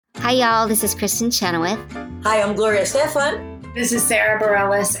Hi, y'all. This is Kristen Chenoweth. Hi, I'm Gloria Stefan. This is Sarah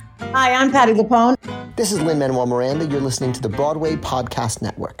Bareilles. Hi, I'm Patty Lapone. This is Lin-Manuel Miranda. You're listening to the Broadway Podcast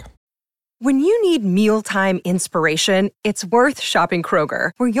Network. When you need mealtime inspiration, it's worth shopping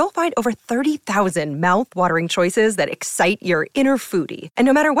Kroger, where you'll find over 30,000 mouth-watering choices that excite your inner foodie. And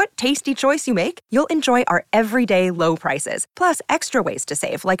no matter what tasty choice you make, you'll enjoy our everyday low prices, plus extra ways to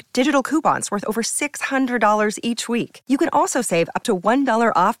save, like digital coupons worth over $600 each week. You can also save up to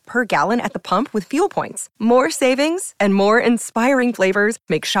 $1 off per gallon at the pump with fuel points. More savings and more inspiring flavors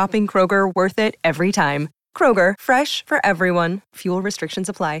make shopping Kroger worth it every time. Kroger, fresh for everyone. Fuel restrictions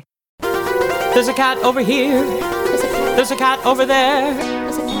apply. There's a cat over here. There's a cat over there.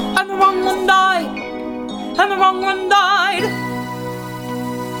 And the wrong one died. And the wrong one died.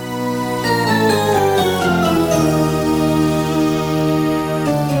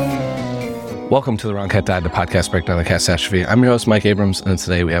 Welcome to The Wrong Cat Died, the podcast breakdown of the catastrophe. I'm your host, Mike Abrams, and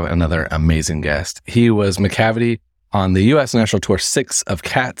today we have another amazing guest. He was Macavity on the U.S. National Tour 6 of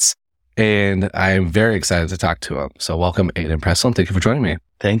Cats, and I'm very excited to talk to him. So welcome, Aiden Pressel, and thank you for joining me.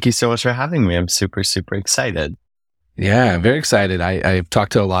 Thank you so much for having me. I'm super, super excited. Yeah, I'm very excited. I've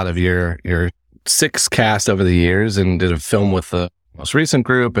talked to a lot of your 6 cast over the years and did a film with the most recent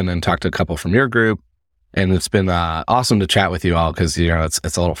group and then talked to a couple from your group. And it's been awesome to chat with you all because, you know, it's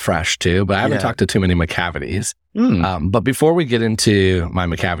a little fresh too, but I haven't talked to too many Macavities. But before we get into my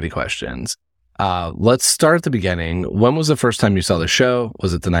Macavity questions, let's start at the beginning. When was the first time you saw the show?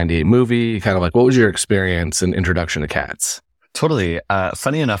 Was it the 98 movie? Kind of like, what was your experience and introduction to Cats? Totally.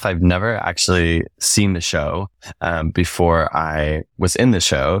 Funny enough, I've never actually seen the show before I was in the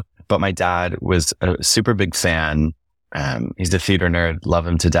show, but my dad was a super big fan. He's a theater nerd, love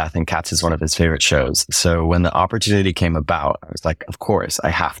him to death, and Cats is one of his favorite shows. So when the opportunity came about, I was like, of course, I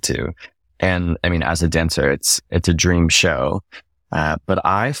have to. And I mean, as a dancer, it's a dream show. But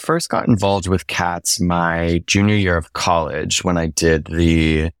I first got involved with Cats my junior year of college when I did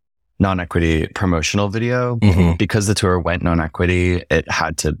the non-equity promotional video. Because the tour went non-equity, it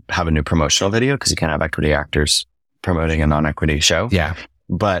had to have a new promotional video because you can't have equity actors promoting a non-equity show. Yeah.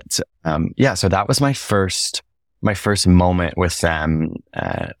 But so that was my first moment with them.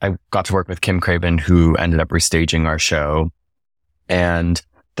 I got to work with Kim Craven, who ended up restaging our show, and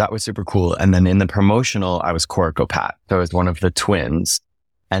that was super cool. And then in the promotional, I was Corico Pat, so I was one of the twins.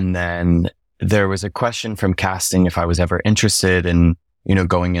 And then there was a question from casting if I was ever interested in, you know,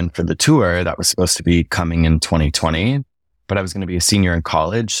 going in for the tour that was supposed to be coming in 2020, but I was going to be a senior in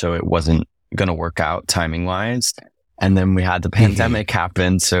college, so it wasn't going to work out timing wise. And then we had the pandemic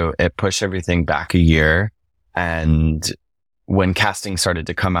happen, so it pushed everything back a year. And when casting started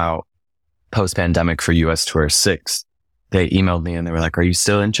to come out post-pandemic for US Tour 6, they emailed me and they were like, "Are you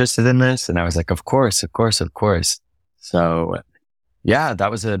still interested in this?" And I was like, of course. So yeah, that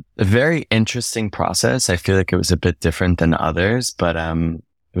was a very interesting process. I feel like it was a bit different than others, but it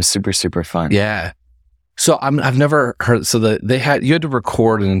was super, super fun. Yeah. So I've never heard. So you had to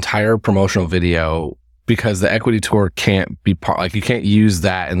record an entire promotional video because the equity tour can't be you can't use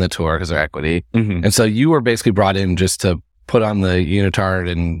that in the tour because they're equity. And so you were basically brought in just to put on the unitard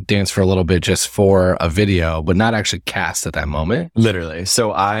and dance for a little bit just for a video, but not actually cast at that moment. Literally.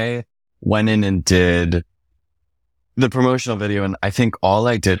 So I went in and did the promotional video, and I think all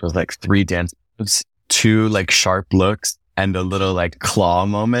I did was like 3 dance moves, 2 like sharp looks, and a little like claw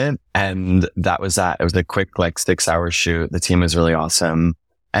moment. And that was that. It was a quick like 6-hour shoot. The team was really awesome.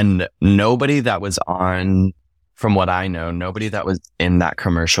 And nobody that was on, from what I know, nobody that was in that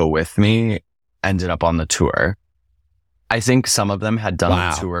commercial with me ended up on the tour. I think some of them had done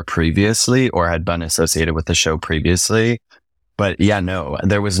the tour previously or had been associated with the show previously. But yeah, no,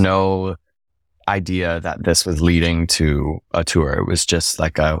 there was no idea that this was leading to a tour. It was just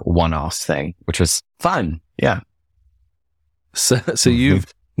like a one-off thing, which was fun. Yeah. So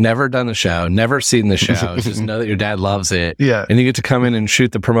you've never done the show, never seen the show, just know that your dad loves it. Yeah. And you get to come in and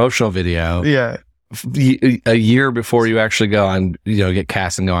shoot the promotional video. Yeah. A year before you actually go on, get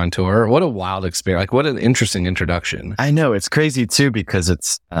cast and go on tour. What a wild experience. Like, what an interesting introduction. I know. It's crazy too, because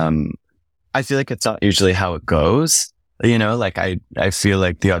it's, I feel like it's not usually how it goes. Like I feel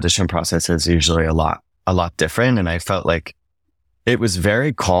like the audition process is usually a lot different. And I felt like it was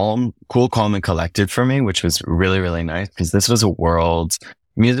very cool, calm and collected for me, which was really, really nice, because this was a world,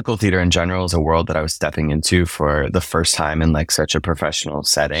 musical theater in general is a world that I was stepping into for the first time in like such a professional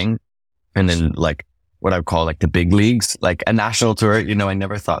setting. And then like what I would call like the big leagues, like a national tour, I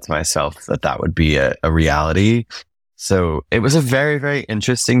never thought to myself that that would be a reality. So it was a very, very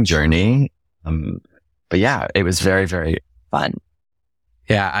interesting journey. But yeah, it was very, very fun.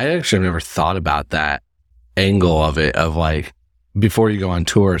 Yeah, I actually never thought about that angle of it, of like, before you go on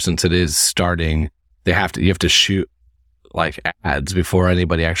tour, since it is starting, you have to shoot like ads before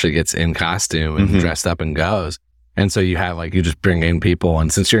anybody actually gets in costume and dressed up and goes. And so you just bring in people,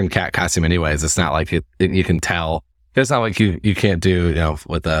 and since you're in cat costume anyways, it's not like you can tell. It's not like you can't do,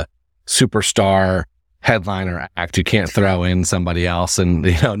 with a superstar headliner act, you can't throw in somebody else and,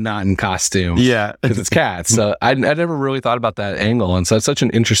 not in costume. Yeah. Because it's cats. So I never really thought about that angle. And so it's such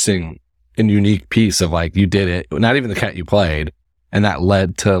an interesting and unique piece of you did it, not even the cat you played. And that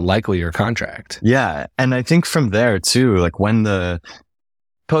led to likely your contract. Yeah. And I think from there too, when the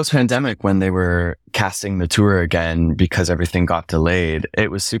post-pandemic, when they were casting the tour again, because everything got delayed, it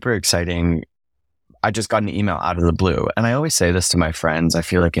was super exciting. I just got an email out of the blue. And I always say this to my friends. I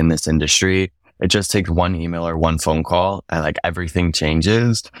feel like in this industry, it just takes one email or one phone call and everything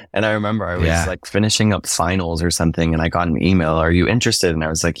changes. And I remember I was finishing up finals or something, and I got an email, "Are you interested?" And I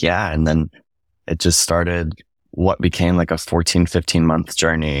was like, "Yeah." And then it just started what became a 14, 15 month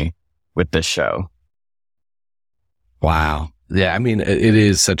journey with this show. Wow. Yeah. I mean, it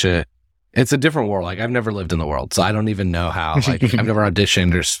is it's a different world. I've never lived in the world, so I don't even know how, I've never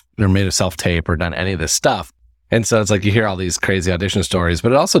auditioned or made a self-tape or done any of this stuff. And so it's you hear all these crazy audition stories,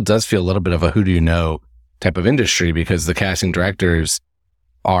 but it also does feel a little bit of a who do you know type of industry, because the casting directors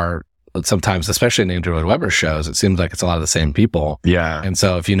are sometimes, especially in Andrew Lloyd Webber shows, it seems like it's a lot of the same people. Yeah. And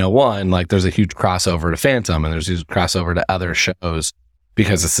so if you know one, there's a huge crossover to Phantom, and there's a huge crossover to other shows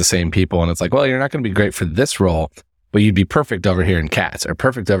because it's the same people. And it's well, you're not going to be great for this role, but you'd be perfect over here in Cats or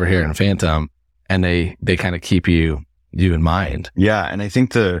perfect over here in Phantom. And they kind of keep you in mind. Yeah. And I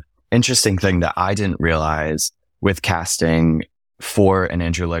think the interesting thing that I didn't realize with casting for an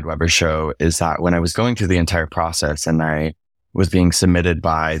Andrew Lloyd Webber show is that when I was going through the entire process and I was being submitted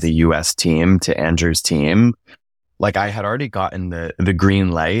by the US team to Andrew's team, I had already gotten the green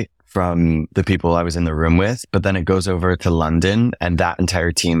light from the people I was in the room with, but then it goes over to London and that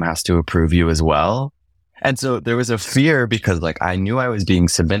entire team has to approve you as well. And so there was a fear because I knew I was being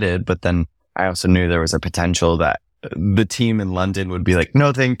submitted, but then I also knew there was a potential that the team in London would be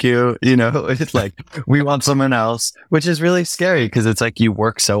 "No, thank you." It's we want someone else, which is really scary because it's you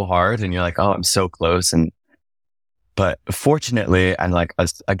work so hard and you're "Oh, I'm so close." But fortunately, and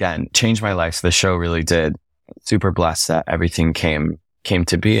again, changed my life. The show really did. Super blessed that everything came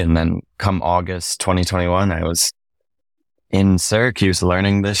to be. And then come August 2021, I was in Syracuse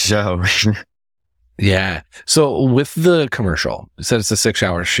learning this show. Yeah. So with the commercial, you said it's a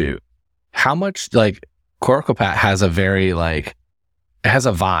 6-hour shoot. How much Coracle-Pat has a very it has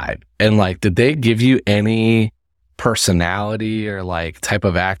a vibe, and did they give you any personality or type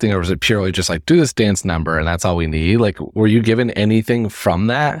of acting, or was it purely just do this dance number and that's all we need? Were you given anything from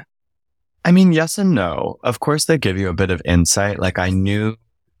that? I mean, yes and no. Of course, they give you a bit of insight. I knew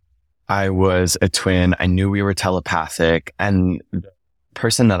I was a twin. I knew we were telepathic, and the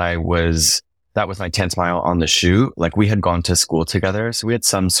person that was my 10th mile on the shoot. We had gone to school together, so we had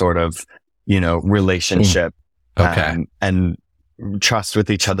some sort of relationship and trust with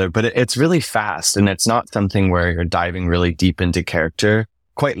each other, but it's really fast, and it's not something where you're diving really deep into character.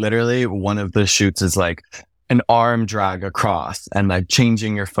 Quite literally, one of the shoots is an arm drag across and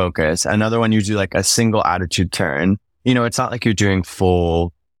changing your focus. Another one, you do a single attitude turn. It's not you're doing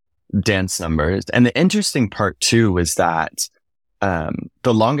full dance numbers. And the interesting part too was that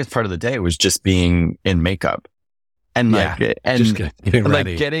the longest part of the day was just being in makeup. And just getting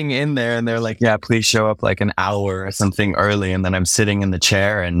ready. Getting in there, and they're "Yeah, please show up an hour or something early." And then I'm sitting in the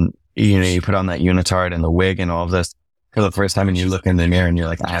chair, and you put on that unitard and the wig and all of this for the first time, and you look in the mirror and you're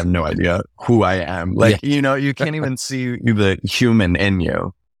 "I have no idea who I am." You can't even see the human in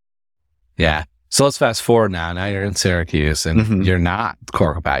you. Yeah. So let's fast forward now. Now you're in Syracuse, and you're not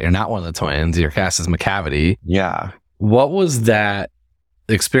Coracle-Pat. You're not one of the twins. Your cast is Macavity. Yeah. What was that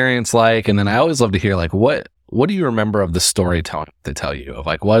experience like? And then I always love to hear what do you remember of the storytelling they tell you of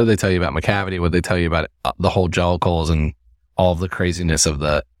what did they tell you about Macavity? What did they tell you about the whole Jellicles and all of the craziness of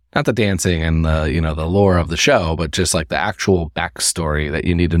not the dancing and the lore of the show, but just the actual backstory that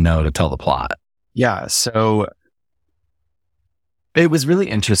you need to know to tell the plot? Yeah. So it was really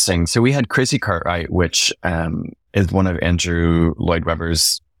interesting. So we had Chrissy Cartwright, which is one of Andrew Lloyd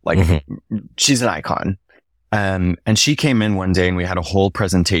Webber's she's an icon. And she came in one day and we had a whole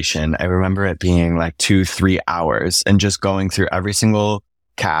presentation. I remember it being 2-3 hours and just going through every single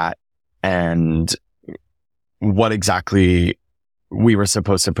cat and what exactly we were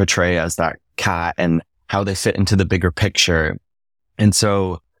supposed to portray as that cat and how they fit into the bigger picture. And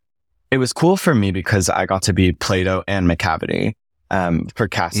so it was cool for me because I got to be Plato and Macavity. For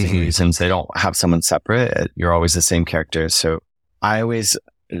casting reasons, they don't have someone separate. You're always the same character. So I always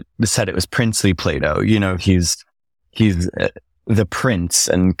said it was princely Plato. He's the prince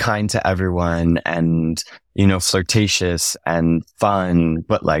and kind to everyone and, you know, flirtatious and fun,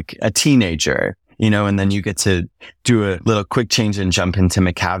 but like a teenager, you know, and then you get to do a little quick change and jump into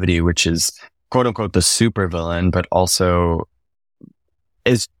Macavity, which is quote unquote the super villain, but also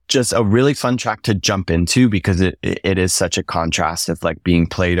is just a really fun track to jump into because it is such a contrast of like being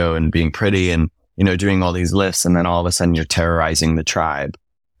Plato and being pretty and, you know, doing all these lifts, and then all of a sudden you're terrorizing the tribe.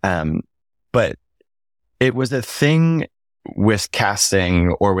 But it was a thing with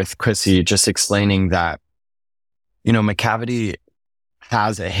casting or with Chrissy just explaining that, you know, Macavity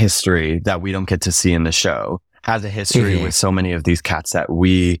has a history that we don't get to see in the show, has a history with so many of these cats that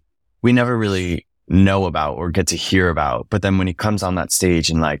we never really know about or get to hear about. But then when he comes on that stage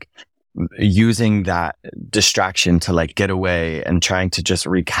and like using that distraction to like get away and trying to just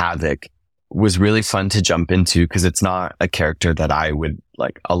wreak havoc was really fun to jump into because it's not a character that I would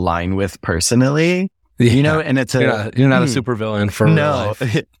like align with personally, you know, and it's you're not a supervillain for real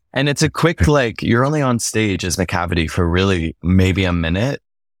life. And it's a quick, like, you're only on stage as Macavity for really maybe a minute.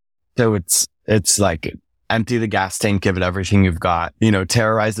 So it's like empty the gas tank, give it everything you've got, you know,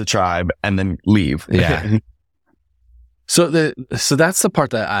 terrorize the tribe and then leave. Yeah. So that's the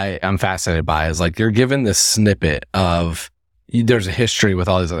part that I am fascinated by is like, you're given this snippet of there's a history with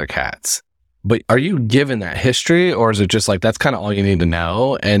all these other cats, but are you given that history or is it just like, that's kind of all you need to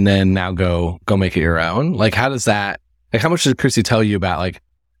know and then now go make it your own? Like, how does that, like, how much did Chrissy tell you about like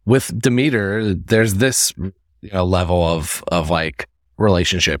with Demeter, there's this, you know, level of like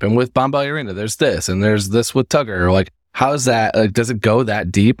relationship, and with Bombalurina, there's this, and there's this with Tugger. Like, how is that? Like, does it go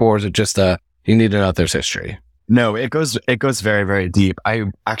that deep, or is it just you need to know if there's history? No, it goes very, very deep. I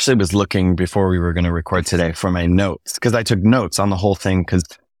actually was looking before we were going to record today for my notes because I took notes on the whole thing because,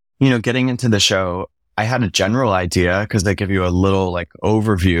 you know, getting into the show, I had a general idea because they give you a little like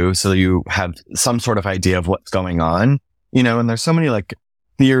overview so you have some sort of idea of what's going on, you know, and there's so many like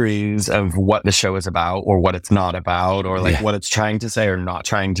theories of what the show is about or what it's not about or like what it's trying to say or not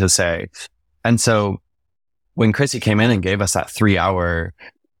trying to say. And so when Chrissy came in and gave us that 3-hour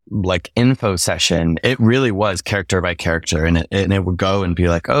like info session, it really was character by character, and it would go and be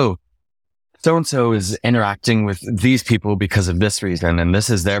like, oh, so-and-so is interacting with these people because of this reason, and this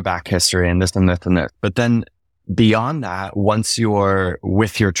is their back history and this and this and this. But then beyond that, once you're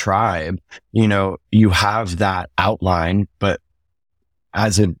with your tribe, you know, you have that outline, but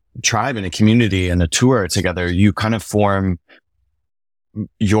as a tribe and a community and a tour together, you kind of form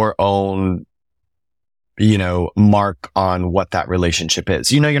your own, you know, mark on what that relationship is.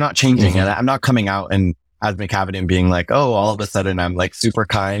 You know, you're not changing it. I'm not coming out and as Macavity and being like, oh, all of a sudden I'm like super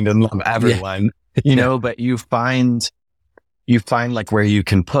kind and love everyone, you know, but you find like where you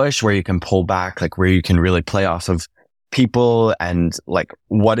can push, where you can pull back, like where you can really play off of people and like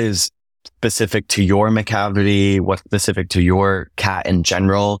what is specific to your Macavity, what's specific to your cat in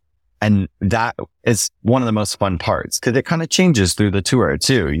general. And that is one of the most fun parts because it kind of changes through the tour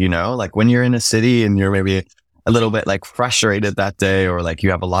too, you know, like when you're in a city and you're maybe a little bit like frustrated that day or like you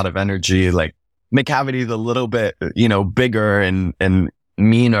have a lot of energy, like Macavity is a little bit, you know, bigger and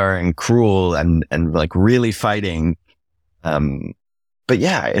meaner and cruel and like really fighting. But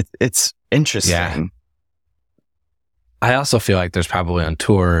yeah, it's interesting. Yeah. I also feel like there's probably on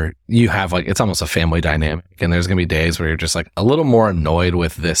tour, you have like, it's almost a family dynamic, and there's going to be days where you're just like a little more annoyed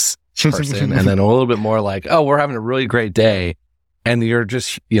with this person and then a little bit more like, oh, we're having a really great day. And you're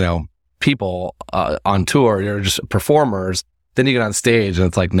just, you know, people on tour, you're just performers. Then you get on stage and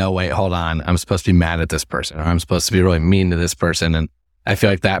it's like, no, wait, hold on. I'm supposed to be mad at this person, or I'm supposed to be really mean to this person. And I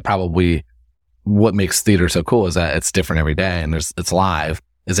feel like that probably what makes theater so cool is that it's different every day and it's live,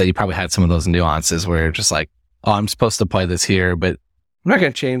 is that you probably had some of those nuances where you're just like, oh, I'm supposed to play this here, but I'm not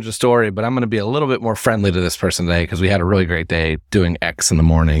going to change the story, but I'm going to be a little bit more friendly to this person today because we had a really great day doing X in the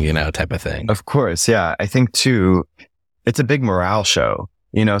morning, you know, type of thing. Of course. Yeah. I think too, it's a big morale show,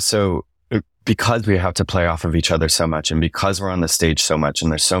 you know, so because we have to play off of each other so much and because we're on the stage so much and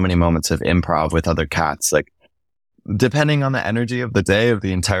there's so many moments of improv with other cats, like depending on the energy of the day of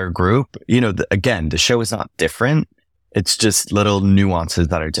the entire group, you know, again, the show is not different. It's just little nuances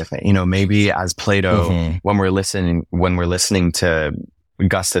that are different. You know, maybe as Plato, when we're listening to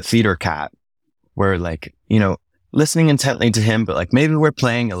Gus the theater cat, we're like, you know, listening intently to him, but like maybe we're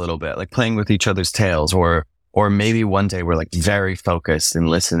playing a little bit, like playing with each other's tails, or maybe one day we're like very focused and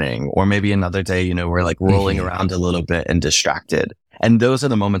listening, or maybe another day, you know, we're like rolling around a little bit and distracted. And those are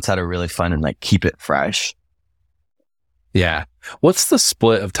the moments that are really fun and like keep it fresh. Yeah. What's the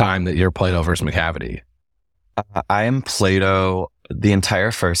split of time that you're Plato versus Macavity? I am Plato the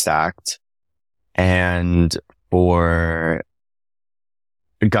entire first act, and for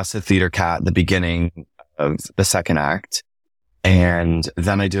Gus the theater cat, the beginning of the second act. And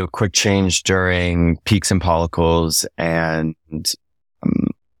then I do a quick change during Peaks and Pollicles and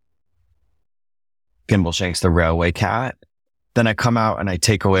Gimbleshanks the Railway Cat. Then I come out and I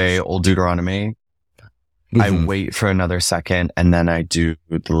take away Old Deuteronomy. I wait for another second, and then I do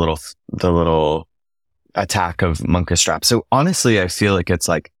the little attack of Monka Strap. So honestly, I feel like it's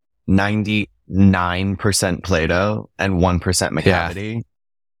like 99% Plato and 1% Macavity.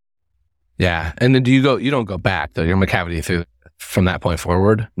 Yeah. And then you don't go back though. You're Macavity through from that point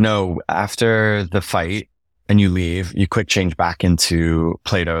forward? No, after the fight and you leave, you quick change back into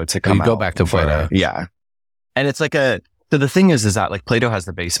Plato to come out. You go back to Plato. Yeah. And it's like so the thing is that like Plato has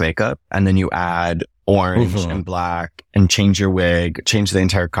the base makeup and then you add orange and black and change your wig, change the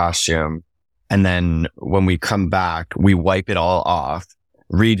entire costume. And then when we come back, we wipe it all off,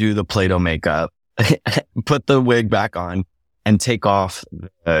 redo the Plato makeup, put the wig back on and take off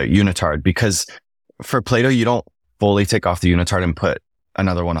the unitard, because for Plato, you don't fully take off the unitard and put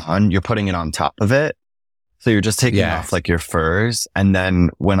another one on. You're putting it on top of it. So you're just taking off like your furs. And then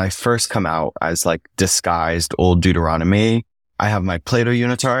when I first come out as like disguised Old Deuteronomy, I have my Plato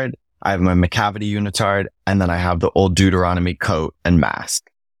unitard, I have my Macavity unitard, and then I have the Old Deuteronomy coat and mask.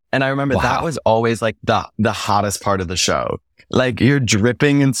 And I remember that was always like the hottest part of the show. Like you're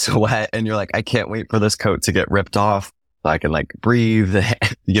dripping in sweat and you're like, I can't wait for this coat to get ripped off so I can like breathe,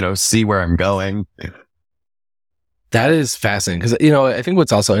 see where I'm going. That is fascinating because, I think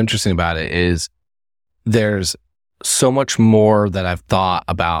what's also interesting about it is there's so much more that I've thought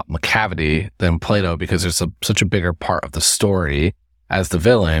about Macavity than Plato, because there's such a bigger part of the story as the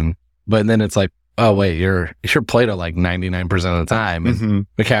villain. But then it's like, oh wait, you're Plato like 99% of the time, and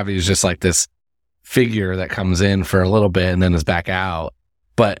Macavity is just like this figure that comes in for a little bit and then is back out,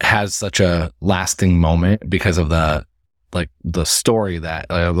 but has such a lasting moment because of the story that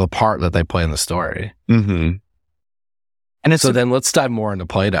the part that they play in the story. And so then let's dive more into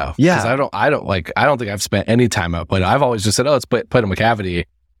Plato. Yeah. Because I don't think I've spent any time at Plato. I've always just said, oh, it's Plato Macavity.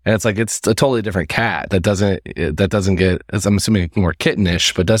 And it's like, it's a totally different cat that doesn't get, as I'm assuming, more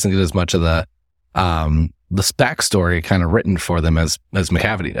kittenish, but doesn't get as much of the backstory kind of written for them as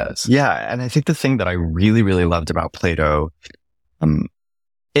Macavity does. Yeah. And I think the thing that I really, really loved about Plato,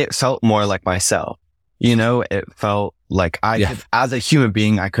 it felt more like myself. It felt like I could, as a human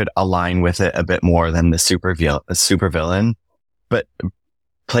being, I could align with it a bit more than the super villain. But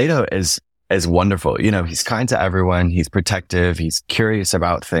Plato is wonderful. He's kind to everyone. He's protective. He's curious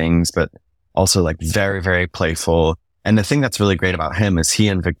about things, but also like very, very playful. And the thing that's really great about him is he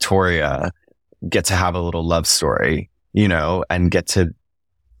and Victoria get to have a little love story, and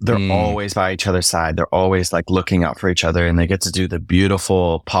they're always by each other's side. They're always like looking out for each other, and they get to do the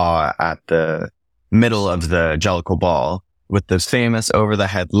beautiful paw at the middle of the Jellicle Ball with the famous over the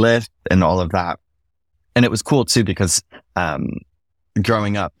head lift and all of that. And it was cool too, because,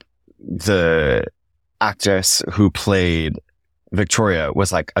 growing up, the actress who played Victoria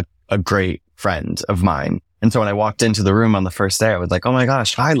was like a great friend of mine. And so when I walked into the room on the first day, I was like, oh my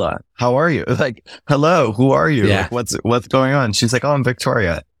gosh, Hyla, how are you? Like, hello, who are you? Yeah. Like, what's going on? She's like, oh, I'm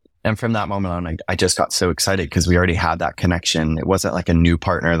Victoria. And from that moment on, I just got so excited because we already had that connection. It wasn't like a new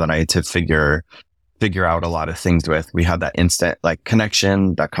partner that I had to figure out a lot of things with. We had that instant like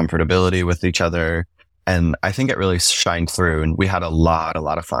connection, that comfortability with each other. And I think it really shined through, and we had a lot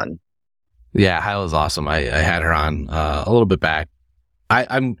of fun. Yeah, Hyla's awesome. I had her on a little bit back.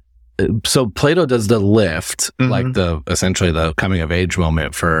 So Plato does the lift, like essentially the coming of age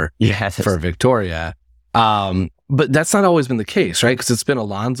moment for Victoria. But that's not always been the case, right? Because it's been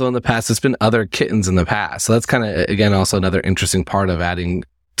Alonzo in the past. It's been other kittens in the past. So that's kind of, again, also another interesting part of adding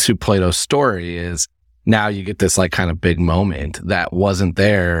to Plato's story is now you get this like kind of big moment that wasn't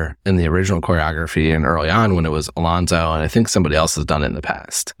there in the original choreography and early on when it was Alonzo. And I think somebody else has done it in the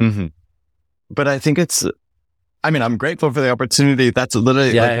past. But I think I'm grateful for the opportunity. That's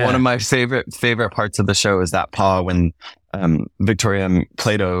literally one of my favorite parts of the show is that paw when Victoria and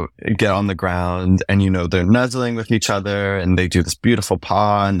Plato get on the ground and, they're nuzzling with each other and they do this beautiful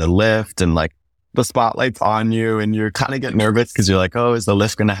paw and the lift and like the spotlight's on you and you kind of get nervous because you're like, oh, is the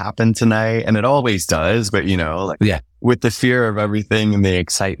lift going to happen tonight? And it always does. But, with the fear of everything and the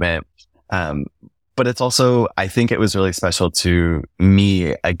excitement. But it's also, I think it was really special to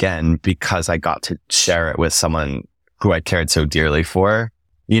me, again, because I got to share it with someone who I cared so dearly for,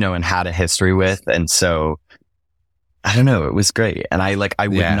 and had a history with. And so, I don't know, it was great. And I would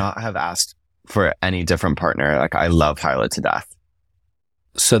not have asked for any different partner. Like, I love Hyla to death.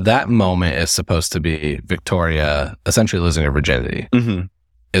 So that moment is supposed to be Victoria essentially losing her virginity.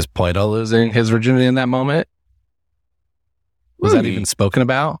 Is Plato losing his virginity in that moment? Was that even spoken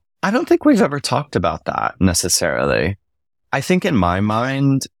about? I don't think we've ever talked about that necessarily. I think in my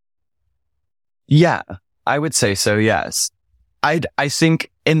mind, yeah, I would say so. Yes. I think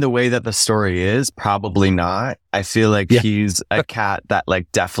in the way that the story is, probably not. I feel like he's a cat that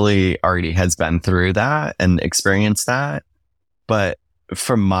like definitely already has been through that and experienced that. But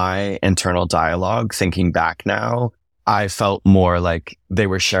from my internal dialogue, thinking back now, I felt more like they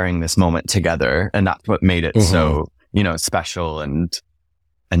were sharing this moment together, and that's what made it so, special and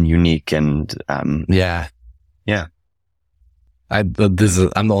unique and yeah. I'm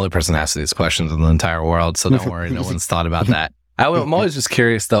the only person asking these questions in the entire world, so don't worry, no one's thought about that. I'm always just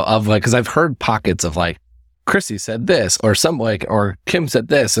curious though of like, because I've heard pockets of like Chrissy said this, or some like, or Kim said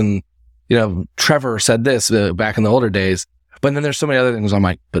this, and Trevor said this back in the older days. But then there's so many other things. I'm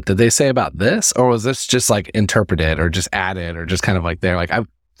like, but did they say about this, or was this just like interpreted, or just added, or just kind of like there? Like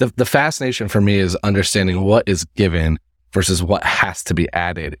the fascination for me is understanding what is given versus what has to be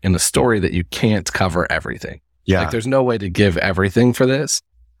added in a story that you can't cover everything. Yeah, like there's no way to give everything for this.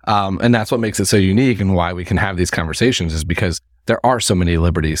 And that's what makes it so unique, and why we can have these conversations is because there are so many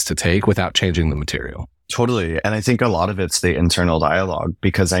liberties to take without changing the material. Totally. And I think a lot of it's the internal dialogue,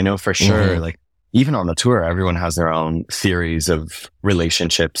 because I know for sure, like even on the tour, everyone has their own theories of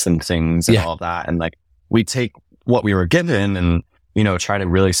relationships and things and all that. And like we take what we were given and, try to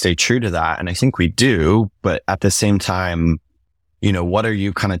really stay true to that. And I think we do, but at the same time, what are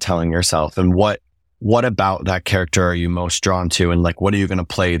you kind of telling yourself, and what about that character are you most drawn to? And like, what are you going to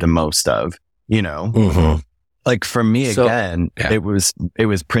play the most of, Like for me, it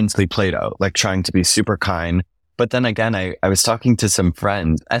was princely Plato, like trying to be super kind. But then again, I was talking to some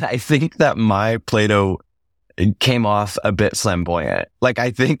friends, and I think that my Plato came off a bit flamboyant. Like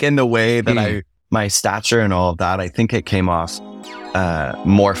I think in the way that my stature and all of that, I think it came off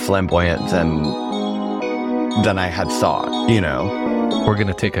more flamboyant than I had thought, We're going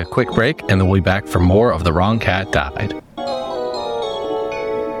to take a quick break, and then we'll be back for more of The Wrong Cat Died.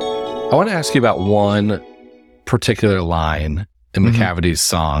 I want to ask you about one particular line in Macavity's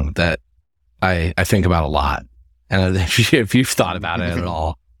song that I think about a lot. And if you've thought about it at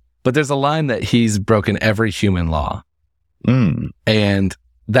all, but there's a line that he's broken every human law. And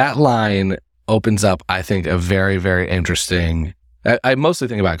that line opens up, I think, a very, very interesting, I mostly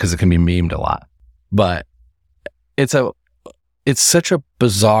think about it because it can be memed a lot, but it's such a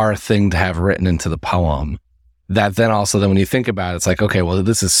bizarre thing to have written into the poem that then also when you think about it, it's like, okay, well,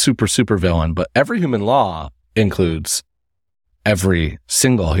 this is super, super villain, but every human law includes every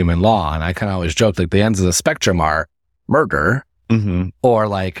single human law. And I kind of always joke, like the ends of the spectrum are murder or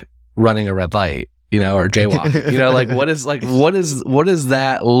like running a red light, or jaywalking, like what does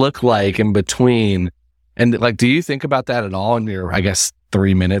that look like in between? And like, do you think about that at all in your, I guess,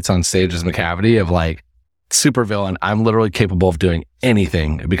 3 minutes on stage as Macavity of like super villain? I'm literally capable of doing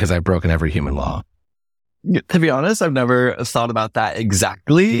anything because I've broken every human law. To be honest, I've never thought about that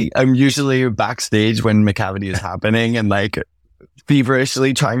exactly. I'm usually backstage when Macavity is happening and like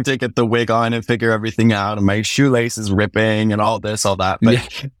feverishly trying to get the wig on and figure everything out, and my shoelace is ripping and all this, all that.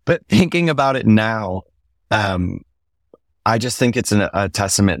 But thinking about it now, I just think it's a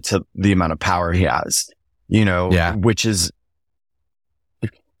testament to the amount of power he has, which is,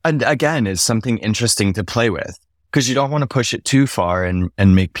 and again, is something interesting to play with, because you don't want to push it too far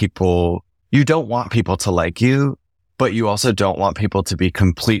and make people, you don't want people to like you, but you also don't want people to be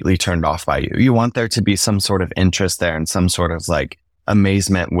completely turned off by you. You want there to be some sort of interest there and some sort of like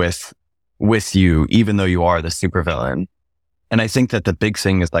amazement with you, even though you are the supervillain. And I think that the big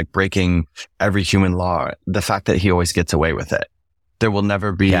thing is like breaking every human law. The fact that he always gets away with it. There will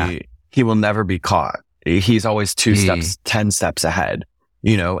never be, he will never be caught. He's always 2 steps, 10 steps ahead,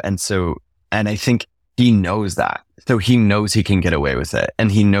 and I think he knows that. So he knows he can get away with it,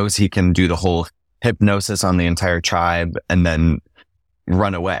 and he knows he can do the whole hypnosis on the entire tribe and then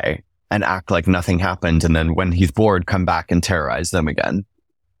run away and act like nothing happened. And then when he's bored, come back and terrorize them again.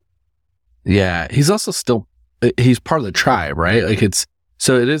 Yeah. He's also he's part of the tribe, right? Like it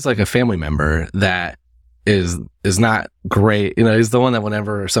is like a family member that is not great. He's the one that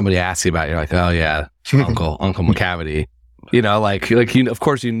whenever somebody asks you about it, you're like, oh yeah, Uncle Macavity. Of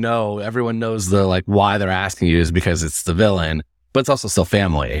course, everyone knows the like why they're asking you is because it's the villain, but it's also still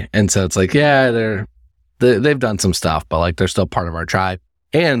family. And so it's like, yeah, they've done some stuff, but like they're still part of our tribe.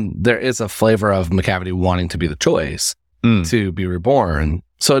 And there is a flavor of Macavity wanting to be the choice to be reborn.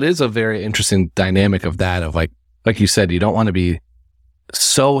 So it is a very interesting dynamic of that, of like you said, you don't want to be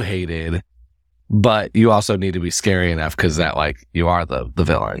so hated, but you also need to be scary enough because that like you are the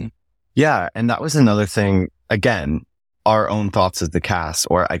villain. Yeah. And that was another thing, again, our own thoughts as the cast,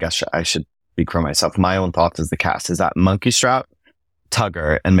 or I guess I should speak for myself. My own thoughts as the cast is that Monkey Strap,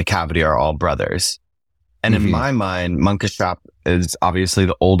 Tugger, and Macavity are all brothers. And in my mind, Munkustrap is obviously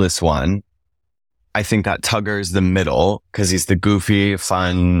the oldest one. I think that Tugger's the middle because he's the goofy,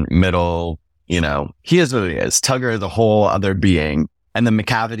 fun, middle, he is what he is. Tugger, the whole other being. And then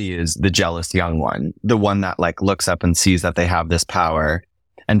Macavity is the jealous young one, the one that like looks up and sees that they have this power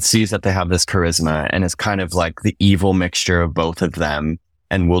and sees that they have this charisma and is kind of like the evil mixture of both of them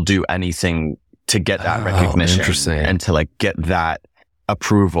and will do anything to get that recognition and to like get that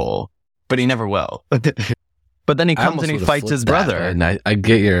approval, but he never will. But then he comes and he fights his brother. And I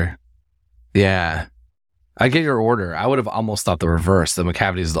get your, I get your order. I would have almost thought the reverse. The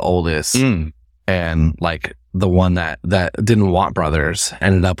Macavity is the oldest. And like the one that didn't want brothers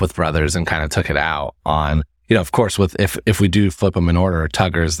ended up with brothers and kind of took it out on, of course, with if we do flip them in order,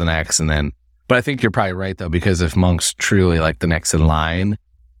 Tugger's the next. And then, but I think you're probably right though, because if Monk's truly like the next in line,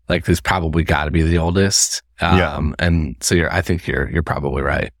 like this probably got to be the oldest. And so I think you're probably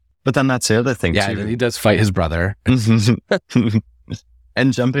right. But then that's the other thing too. Yeah, he does fight his brother.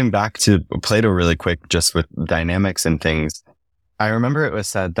 And jumping back to Plato really quick, just with dynamics and things, I remember it was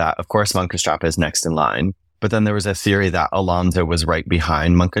said that, of course, Munkustrap is next in line, but then there was a theory that Alonso was right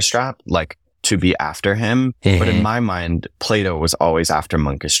behind Munkustrap, like to be after him. But in my mind, Plato was always after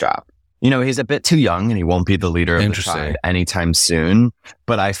Munkustrap. He's a bit too young and he won't be the leader of the tribe anytime soon.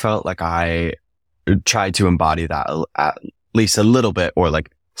 But I felt like I tried to embody that at least a little bit, or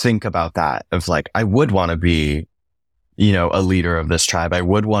like think about that of like, I would want to be, a leader of this tribe. I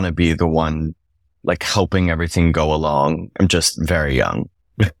would want to be the one like helping everything go along. I'm just very young.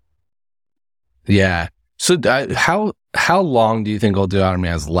 Yeah. So how long do you think Old Deuteronomy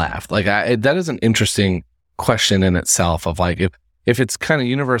has left? Like that is an interesting question in itself of like, if it's kind of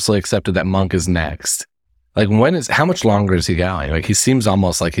universally accepted that Monk is next, like how much longer is he going? Like he seems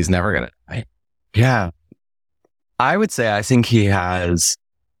almost like he's never going to die. Yeah. I would say, I think he has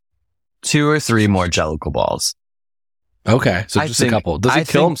 2 or 3 more Jellicle balls. Okay. So just a couple. Does he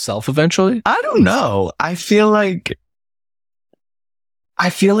kill himself eventually? I don't know. I feel like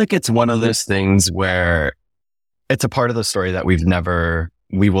it's one of those things where it's a part of the story that we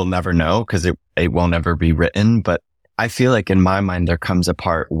will never know because it will never be written. But I feel like in my mind, there comes a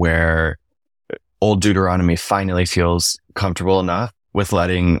part where Old Deuteronomy finally feels comfortable enough with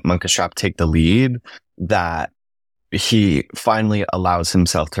letting Munkustrap take the lead that he finally allows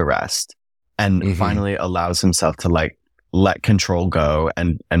himself to rest and finally allows himself to like let control go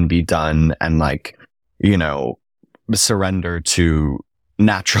and be done and like, surrender to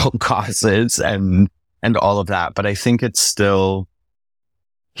natural causes and all of that. But I think it's still,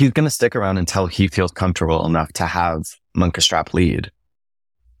 he's going to stick around until he feels comfortable enough to have Munkustrap lead.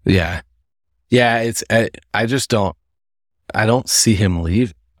 Yeah. Yeah. I don't see him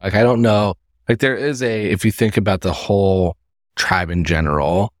leave. Like, I don't know. Like there is if you think about the whole tribe in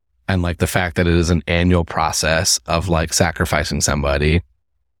general and like the fact that it is an annual process of like sacrificing somebody,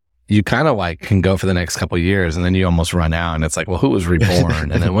 you kind of like can go for the next couple of years and then you almost run out and it's like, well, who was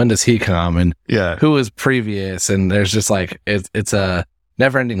reborn? And then when does he come? And who was previous? And there's just like, it's a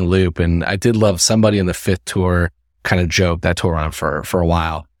never ending loop. And I did love somebody in the 5th tour kind of joke that tour on for a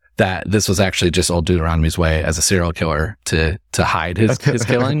while that this was actually just Old Deuteronomy's way as a serial killer to hide his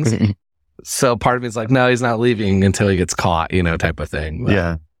killings. So part of me is like, no, he's not leaving until he gets caught, type of thing. But,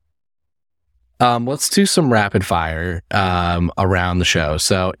 yeah. Let's do some rapid fire around the show.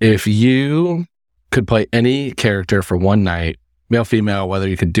 So if you could play any character for one night, male, female, whether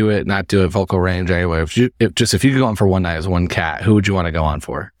you could do it, not do it, vocal range, anyway, if you could go on for one night as one cat, who would you want to go on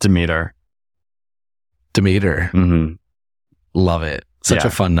for? Demeter. Mm-hmm. Love it. Such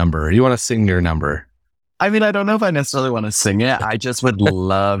a fun number. You want to sing your number? I mean, I don't know if I necessarily want to sing it. I just would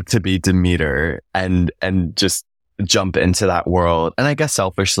love to be Demeter and just jump into that world. And I guess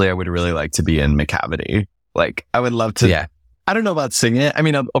selfishly, I would really like to be in Macavity. Like, I would love to. Yeah. I don't know about singing it. I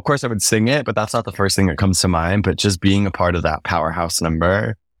mean, of course I would sing it, but that's not the first thing that comes to mind. But just being a part of that powerhouse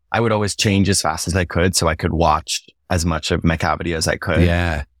number, I would always change as fast as I could so I could watch as much of Macavity as I could.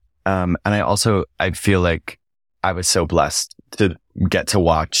 Yeah. And I feel like I was so blessed to get to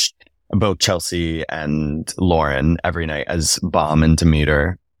watch both Chelsea and Lauren every night as Bomb and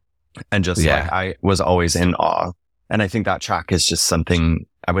Demeter. And just like, I was always in awe. And I think that track is just something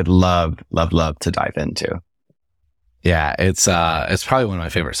I would love to dive into. Yeah, it's probably one of my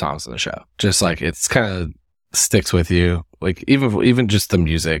favorite songs in the show. Just like, it's kind of sticks with you. Like even just the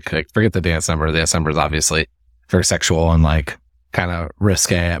music, like forget the dance number. The dance number is obviously very sexual and like kind of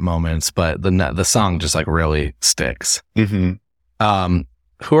risque at moments, but the song just like really sticks. Mm-hmm.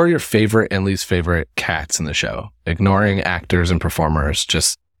 Who are your favorite and least favorite cats in the show? Ignoring actors and performers,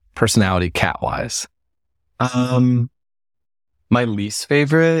 just personality cat wise. My least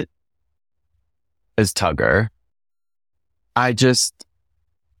favorite, is Tugger. My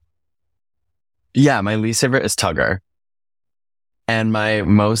least favorite is Tugger. And my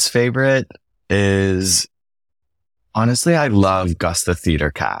most favorite is, honestly, I love Gus the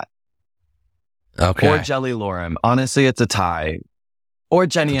theater cat. Okay. Or Jelly Lorem. Honestly, it's a tie. Or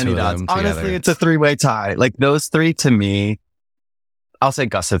Jenny The two of Anydots. them Honestly, together. it's a 3-way tie. Like those three to me, I'll say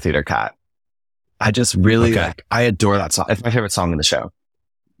Gus the theater cat. I just really I adore that song. It's my favorite song in the show.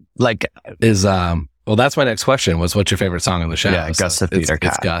 Like Is well, that's my next question was what's your favorite song on the show? Yeah, Gus the theater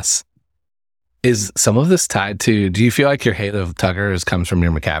cat. It's Gus. Is some of this tied to, do you feel like your hate of Tugger comes from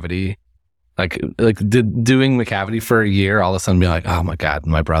your Macavity? Like did doing Macavity for a year all of a sudden be like, oh my God,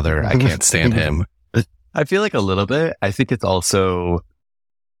 my brother, I can't stand him. I feel like a little bit. I think it's also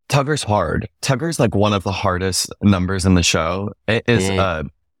Tugger's hard. Tugger's like one of the hardest numbers in the show. It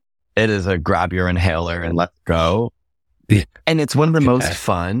is a grab your inhaler and let's go. Yeah. And it's one of the most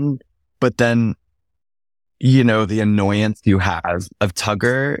fun, but then, you know, the annoyance you have of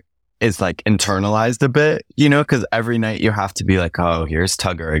Tugger is like internalized a bit, you know, because every night you have to be like, oh, here's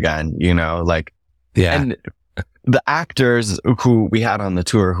Tugger again, you know, like, Yeah. And the actors who we had on the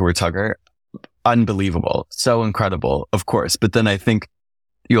tour who were Tugger, unbelievable, so incredible, of course. But then I think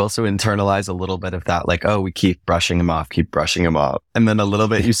you also internalize a little bit of that, like, oh, we keep brushing him off. And then a little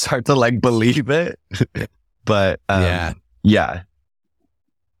bit you start to like believe it. But yeah.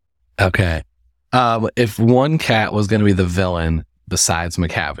 Okay. If one cat was going to be the villain besides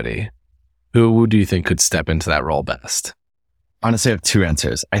Macavity, who do you think could step into that role best? Honestly, I have two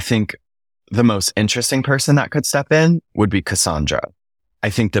answers. I think the most interesting person that could step in would be Cassandra. I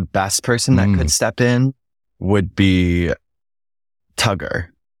think the best person that could step in would be Tugger.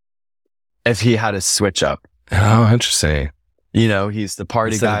 If he had a switch up. Oh, interesting. You know, he's the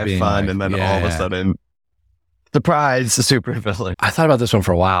party Instead of guy, being fun, like, and then all of a sudden, surprise, the super villain. I thought about this one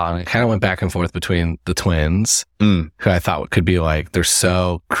for a while, and I kind of went back and forth between the twins, who I thought could be like, they're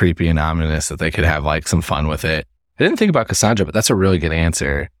so creepy and ominous that they could have like some fun with it. I didn't think about Cassandra, but that's a really good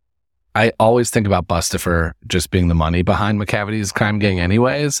answer. I always think about Bustifer just being the money behind Macavity's crime gang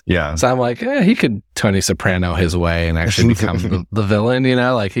anyways. Yeah. So I'm like, he could Tony Soprano his way and actually become the villain, you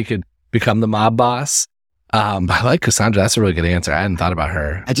know, like he could become the mob boss. But I like Cassandra. That's a really good answer. I hadn't thought about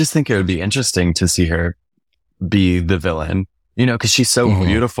her. I just think it would be interesting to see her be the villain, you know, because she's so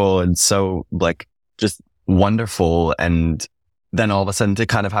beautiful and so like just wonderful. And then all of a sudden to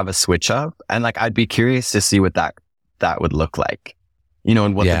kind of have a switch up. And like, I'd be curious to see what that would look like, you know,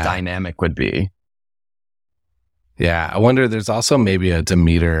 and what the dynamic would be. Yeah. I wonder, there's also maybe a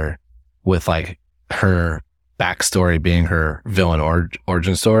Demeter with like her backstory being her villain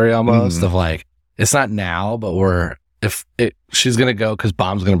origin story almost of like, it's not now, but she's going to go because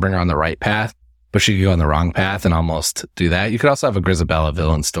Bomb's going to bring her on the right path, but she could go on the wrong path and almost do that. You could also have a Grisabella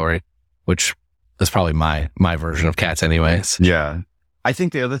villain story, which is probably my version of Cats anyways. Yeah. I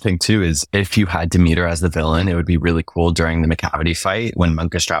think the other thing too is if you had Demeter as the villain, it would be really cool during the Macavity fight when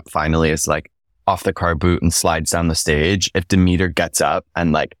Monkastrap finally is like off the car boot and slides down the stage. If Demeter gets up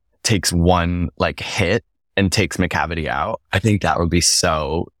and like takes one like hit and takes Macavity out, I think that would be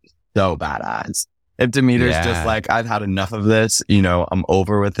so badass. If Demeter's just like, I've had enough of this, you know, I'm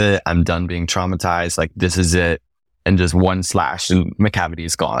over with it. I'm done being traumatized. Like this is it. And just one slash and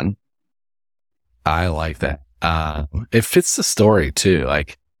Macavity's gone. I like that. It fits the story too.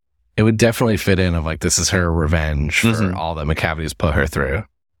 Like it would definitely fit in of like, this is her revenge for all that Macavity's put her through.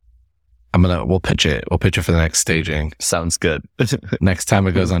 We'll pitch it. We'll pitch it for the next staging. Sounds good. Next time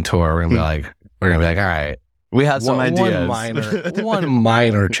it goes on tour, we're gonna be like, all right, we had some ideas. One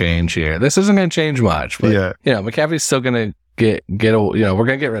minor change here. This isn't going to change much, but you know, Macavity's still going to get, you know, we're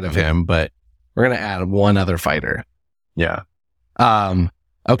going to get rid of him, but we're going to add one other fighter. Yeah.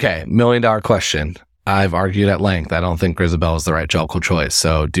 Okay. $1 million question. I've argued at length. I don't think Grisabella is the right Jellicle choice.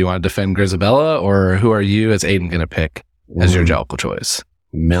 So do you want to defend Grisabella, or who are you as Aiden going to pick as your Jellicle choice?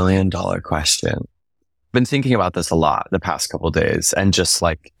 $1 million question. Been thinking about this a lot the past couple of days and just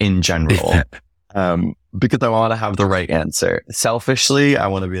like in general. Because I want to have the right answer. Selfishly, I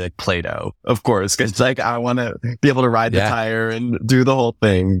want to be like Plato, of course, because like I want to be able to ride the tire and do the whole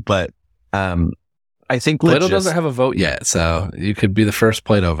thing. But I think Plato doesn't have a vote yet, so you could be the first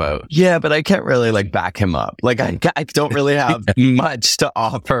Plato vote. Yeah, but I can't really like back him up. Like I don't really have much to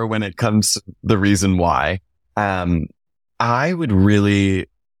offer when it comes to the reason why. I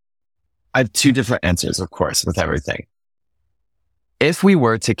have two different answers, of course, with everything. If we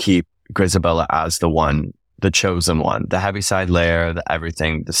were to keep Grisabella as the chosen one, the Heaviside layer, the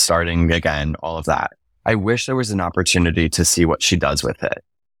everything, the starting again, all of that. I wish there was an opportunity to see what she does with it.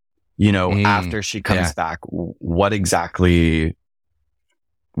 You know, after she comes back, what exactly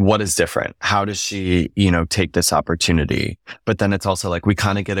what is different? How does she, take this opportunity? But then it's also like we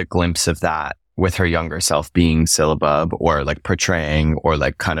kind of get a glimpse of that with her younger self being Syllabub, or like portraying or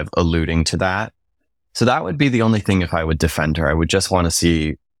like kind of alluding to that. So that would be the only thing if I would defend her. I would just want to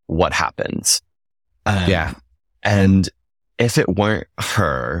see what happens. Yeah. And if it weren't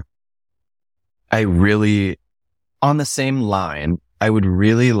her, I really, on the same line, I would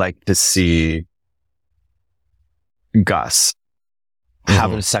really like to see Gus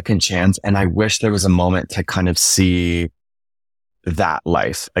have a second chance. And I wish there was a moment to kind of see that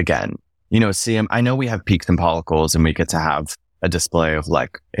life again. See him. I know we have Peaks and Pollicles and we get to have a display of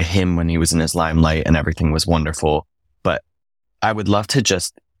like him when he was in his limelight and everything was wonderful. But I would love to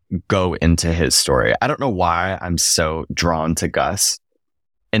just go into his story. I don't know why I'm so drawn to Gus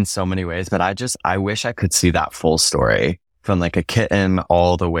in so many ways, but I wish I could see that full story from like a kitten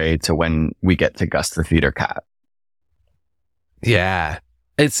all the way to when we get to Gus the theater cat. Yeah.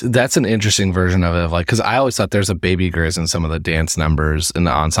 That's an interesting version of it, like, because I always thought there's a baby Grizz in some of the dance numbers in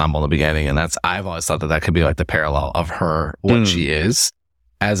the ensemble in the beginning, and I've always thought that could be like the parallel of her, what she is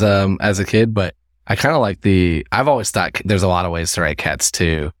as a kid. But I kind of like I've always thought there's a lot of ways to write cats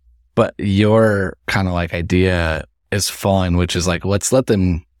too, but your kind of like idea is fun, which is like, let's let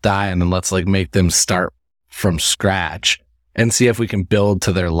them die and then let's like make them start from scratch and see if we can build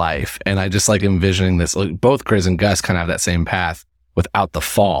to their life. And I just like envisioning this, like both Grizz and Gus kind of have that same path without the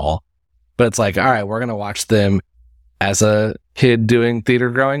fall, but it's like, all right, we're going to watch them as a kid doing theater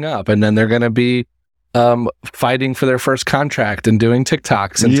growing up, and then they're going to be fighting for their first contract and doing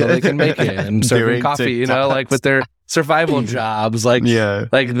TikToks until they can make it and serving coffee, like with their survival jobs, like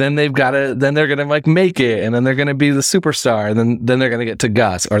then they're going to like make it, and then they're going to be the superstar, and then they're going to get to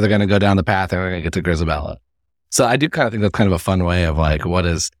Gus, or they're going to go down the path and they're going to get to Grizabella. So I do kind of think that's kind of a fun way of like, what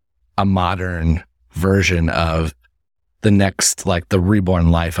is a modern version of the next, like the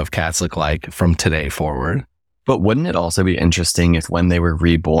reborn life of cats look like from today forward. But wouldn't it also be interesting if when they were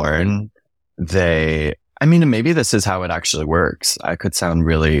reborn, maybe this is how it actually works. I could sound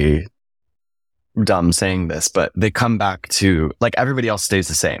really dumb saying this, but they come back to, like, everybody else stays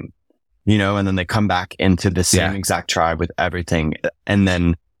the same, and then they come back into the same exact tribe with everything. And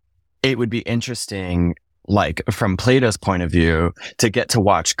then it would be interesting, like from Plato's point of view, to get to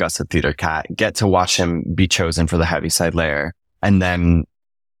watch Gus the theater cat, get to watch him be chosen for the Heaviside lair, and then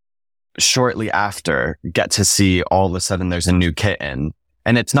shortly after get to see all of a sudden there's a new kitten,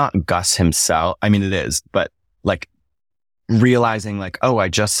 and it's not Gus himself. I mean, it is, but like realizing like, oh, I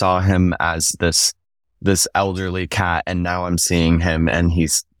just saw him as this elderly cat, and now I'm seeing him and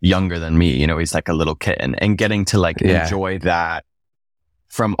he's younger than me, he's like a little kitten, and getting to like enjoy that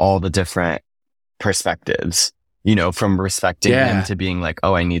from all the different perspectives, from respecting him to being like,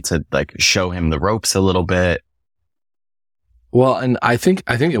 oh, I need to like show him the ropes a little bit. Well, and I think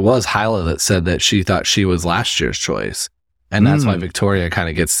it was Hyla that said that she thought she was last year's choice. And that's why Victoria kind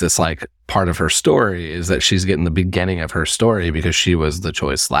of gets this like part of her story, is that she's getting the beginning of her story because she was the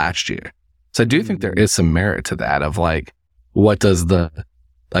choice last year. So I do think there is some merit to that of like, what does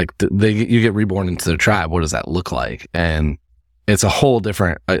you get reborn into the tribe, what does that look like? And it's a whole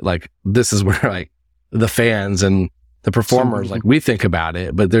different, like, this is where like the fans and the performers, like, we think about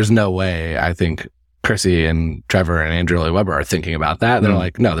it, but there's no way I think Chrissy and Trevor and Andrew Lloyd Webber are thinking about that. They're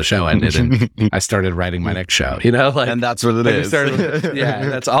like, no, the show ended and I started writing my next show, like, and that's what it is.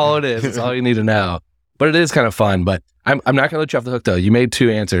 That's all it is. That's all you need to know. But it is kind of fun. But I'm not going to let you off the hook though. You made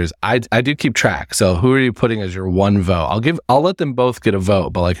 2 answers. I do keep track. So who are you putting as your one vote? I'll let them both get a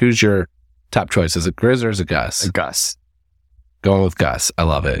vote, but like, who's your top choice? Is it Grizz or is it Gus? Gus. Going with Gus. I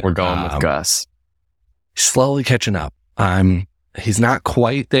love it. We're going with Gus. Slowly catching up. He's not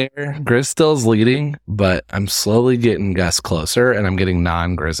quite there. Grizz still is leading, but I'm slowly getting Gus closer, and I'm getting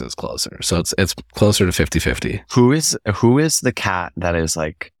non-Grizzes closer. So it's closer to 50-50. Who is the cat that is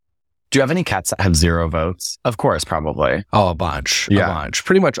like, do you have any cats that have 0 votes? Of course, probably. Oh, a bunch. A bunch.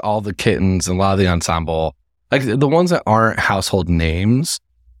 Pretty much all the kittens and a lot of the ensemble. Like the ones that aren't household names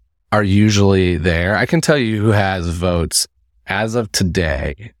are usually there. I can tell you who has votes as of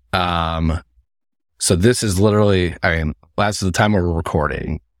today. So this is literally, as of the time we're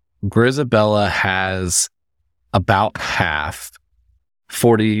recording, Grizabella has about half,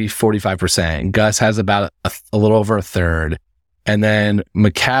 45%. Gus has about a little over a third. And then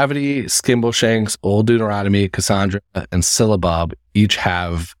Macavity, Skimbleshanks, Old Deuteronomy, Cassandra, and Syllabub each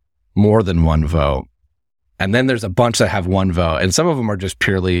have more than 1 vote. And then there's a bunch that have 1 vote. And some of them are just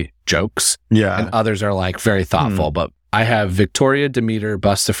purely jokes. Yeah. And others are like very thoughtful. But I have Victoria, Demeter,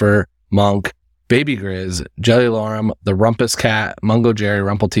 Bustifer, Monk, Baby Grizz, Jelly Lorem, the Rumpus Cat, Mungo Jerry,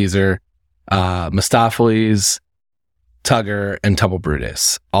 Rumpel Teaser, Mistopheles, Tugger, and Tubble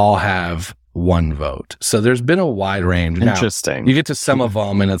Brutus all have 1 vote. So there's been a wide range. Interesting. Now, you get to some of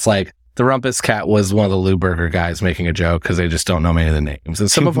them, and it's like the Rumpus Cat was one of the Lou Burger guys making a joke because they just don't know many of the names. And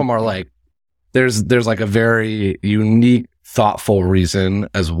some of them are like, there's like a very unique, thoughtful reason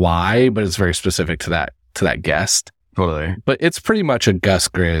as why, but it's very specific to that guest. Totally. But it's pretty much a Gus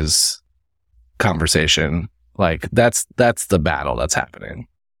Grizz conversation. Like that's the battle that's happening.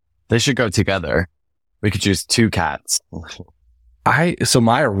 They should go together. We could choose 2 cats. So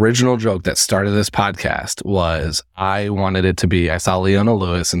my original joke that started this podcast was I wanted it to be, I saw Leona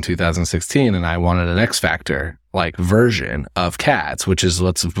Lewis in 2016 and I wanted an X Factor like version of Cats, which is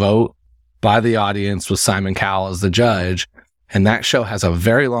let's vote by the audience with Simon Cowell as the judge. And that show has a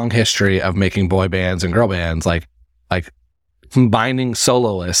very long history of making boy bands and girl bands, like combining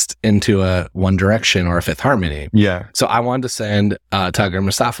soloists into a One Direction or a Fifth Harmony. Yeah. So I wanted to send Tugger and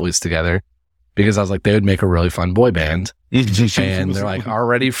Mistopheles together because I was like, they would make a really fun boy band. And they're like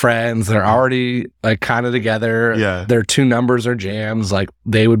already friends. They're already like kind of together. Yeah. Their 2 numbers are jams. Like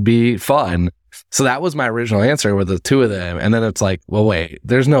they would be fun. So that was my original answer with the 2 of them. And then it's like, well, wait,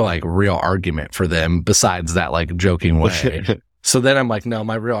 there's no like real argument for them besides that like joking way. So then I'm like, no,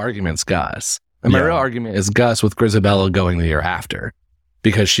 my real argument's Gus. And my real argument is Gus with Grizabella going the year after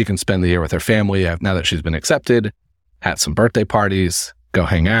because she can spend the year with her family now that she's been accepted, have some birthday parties, go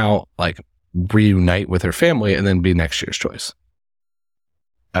hang out, like reunite with her family, and then be next year's choice.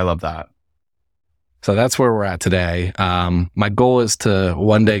 I love that. So that's where we're at today. My goal is to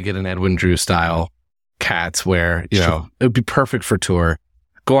one day get an Edwin Drew style Cats where, you know, it would be perfect for tour.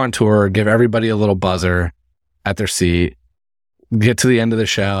 Go on tour, give everybody a little buzzer at their seat, get to the end of the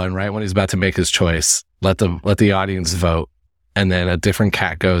show, and right when he's about to make his choice, let the audience vote, and then a different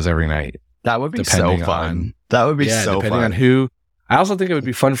cat goes every night. That would be so fun. That would be so fun. Depending on who. I also think it would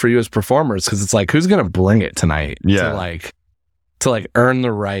be fun for you as performers because it's like, who's going to bring it tonight? Yeah. To earn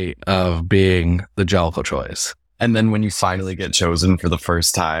the right of being the Jellicle choice. And then when you finally get chosen for the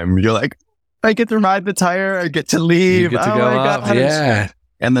first time, you're like, I get to ride the tire. I get to leave. You get to go up. God. Yeah.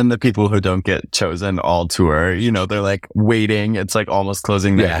 And then the people who don't get chosen all tour, you know, they're like waiting. It's like almost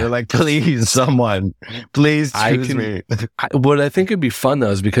closing night. Yeah. They're like, please, someone, please choose me. What I think would be fun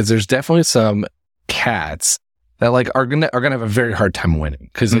though is because there's definitely some cats that like are gonna have a very hard time winning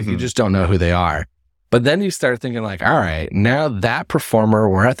because you just don't know who they are. But then you start thinking like, all right, now that performer,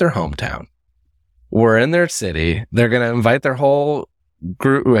 we're at their hometown, we're in their city. They're gonna invite their whole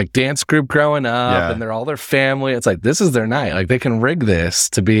group, like dance group growing up, and they're all their family. It's like this is their night. Like they can rig this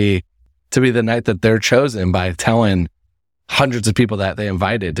to be the night that they're chosen by telling hundreds of people that they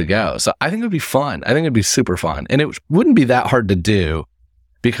invited to go. So I think it would be fun. I think it'd be super fun, and it wouldn't be that hard to do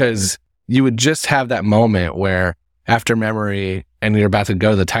because you would just have that moment where after memory and you're about to go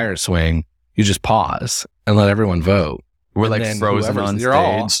to the tire swing, you just pause and let everyone vote. We're like frozen on stage.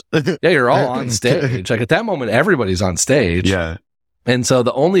 You're all on stage. Like at that moment, everybody's on stage. Yeah. And so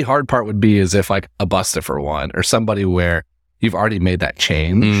the only hard part would be is if like a Bustifer won or somebody where you've already made that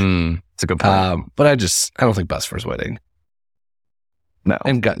change. It's a good point. But I don't think Bustifer's winning. No.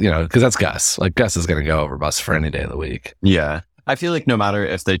 And because that's Gus. Like Gus is going to go over Bustifer any day of the week. Yeah. I feel like no matter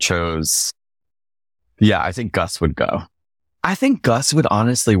if they chose, I think Gus would go. I think Gus would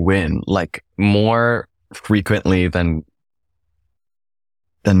honestly win like more frequently than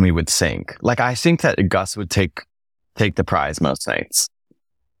we would think. Like I think that Gus would take the prize most nights.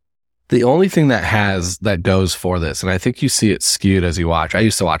 The only thing that goes for this, and I think you see it skewed as you watch. I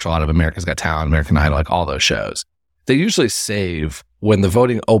used to watch a lot of America's Got Talent, American Idol, like all those shows. They usually save when the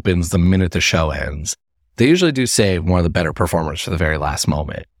voting opens the minute the show ends. They usually do save one of the better performers for the very last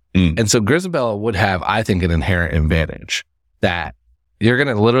moment. And so Grizabella would have, I think, an inherent advantage that you're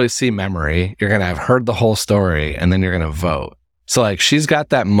going to literally see memory. You're going to have heard the whole story and then you're going to vote. So like she's got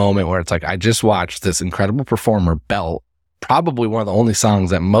that moment where it's like, I just watched this incredible performer belt probably one of the only songs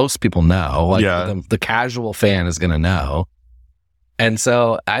that most people know. Like the casual fan is going to know. And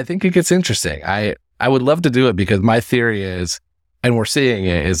so I think it gets interesting. I would love to do it because my theory is, and we're seeing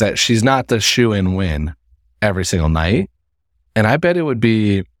it, is that she's not the shoe-in win every single night. And I bet there would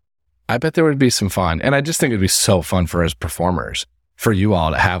be some fun. And I just think it'd be so fun for us performers, for you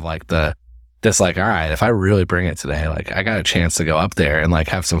all to have like this like, all right, if I really bring it today, like I got a chance to go up there and like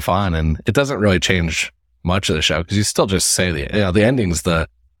have some fun. And it doesn't really change much of the show because you still just say the ending's the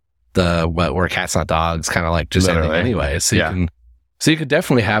where Cats Not Dogs kind of like just ending anyway. So you could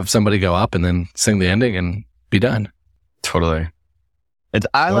definitely have somebody go up and then sing the ending and be done. Totally.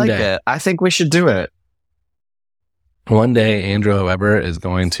 I like it. I think we should do it. One day, Andrew Weber is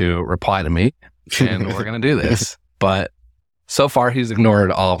going to reply to me and we're going to do this. But so far, he's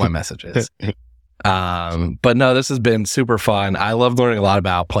ignored all of my messages. But no, this has been super fun. I love learning a lot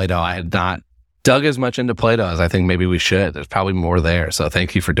about Plato. I had not dug as much into Plato as I think maybe we should. There's probably more there. So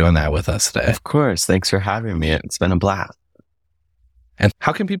thank you for doing that with us today. Of course. Thanks for having me. It's been a blast. And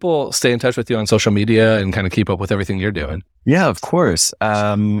how can people stay in touch with you on social media and kind of keep up with everything you're doing? Yeah, of course.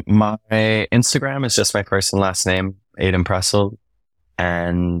 My Instagram is just my first and last name, Aiden Pressel.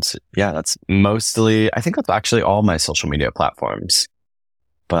 And yeah, that's mostly, I think that's actually all my social media platforms.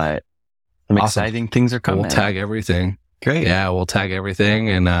 But some exciting things are coming. We'll tag everything. Great. Yeah, we'll tag everything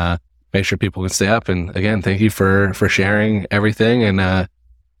and make sure people can stay up. And again, thank you for sharing everything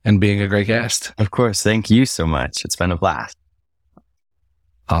and being a great guest. Of course. Thank you so much. It's been a blast.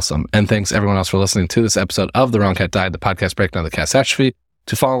 Awesome. And thanks everyone else for listening to this episode of The Wrong Cat Died, the podcast breakdown of the catastrophe.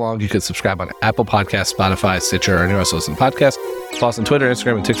 To follow along, you can subscribe on Apple Podcasts, Spotify, Stitcher, or anywhere else listen to podcasts. Follow us on Twitter,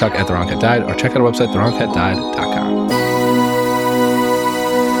 Instagram, and TikTok at The Wrong Cat Died, or check out our website, thewrongcatdied.com.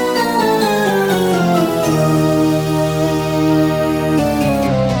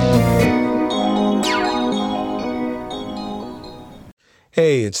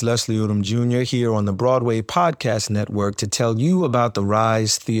 Hey, it's Leslie Odom Jr. here on the Broadway Podcast Network to tell you about the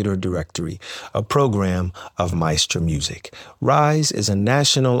Rise Theater Directory, a program of Maestro Music. Rise is a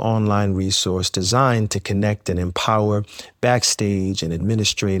national online resource designed to connect and empower backstage and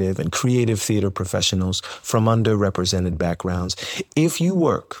administrative and creative theater professionals from underrepresented backgrounds. If you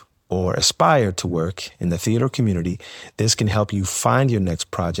work or aspire to work in the theater community, this can help you find your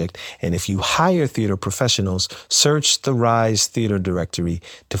next project. And if you hire theater professionals, search the Rise Theater Directory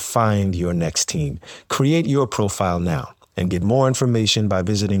to find your next team. Create your profile now and get more information by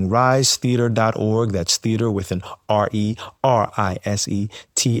visiting risetheater.org. That's theater with an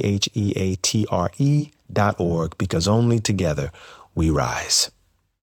RERISETHEATRE.org, because only together we rise.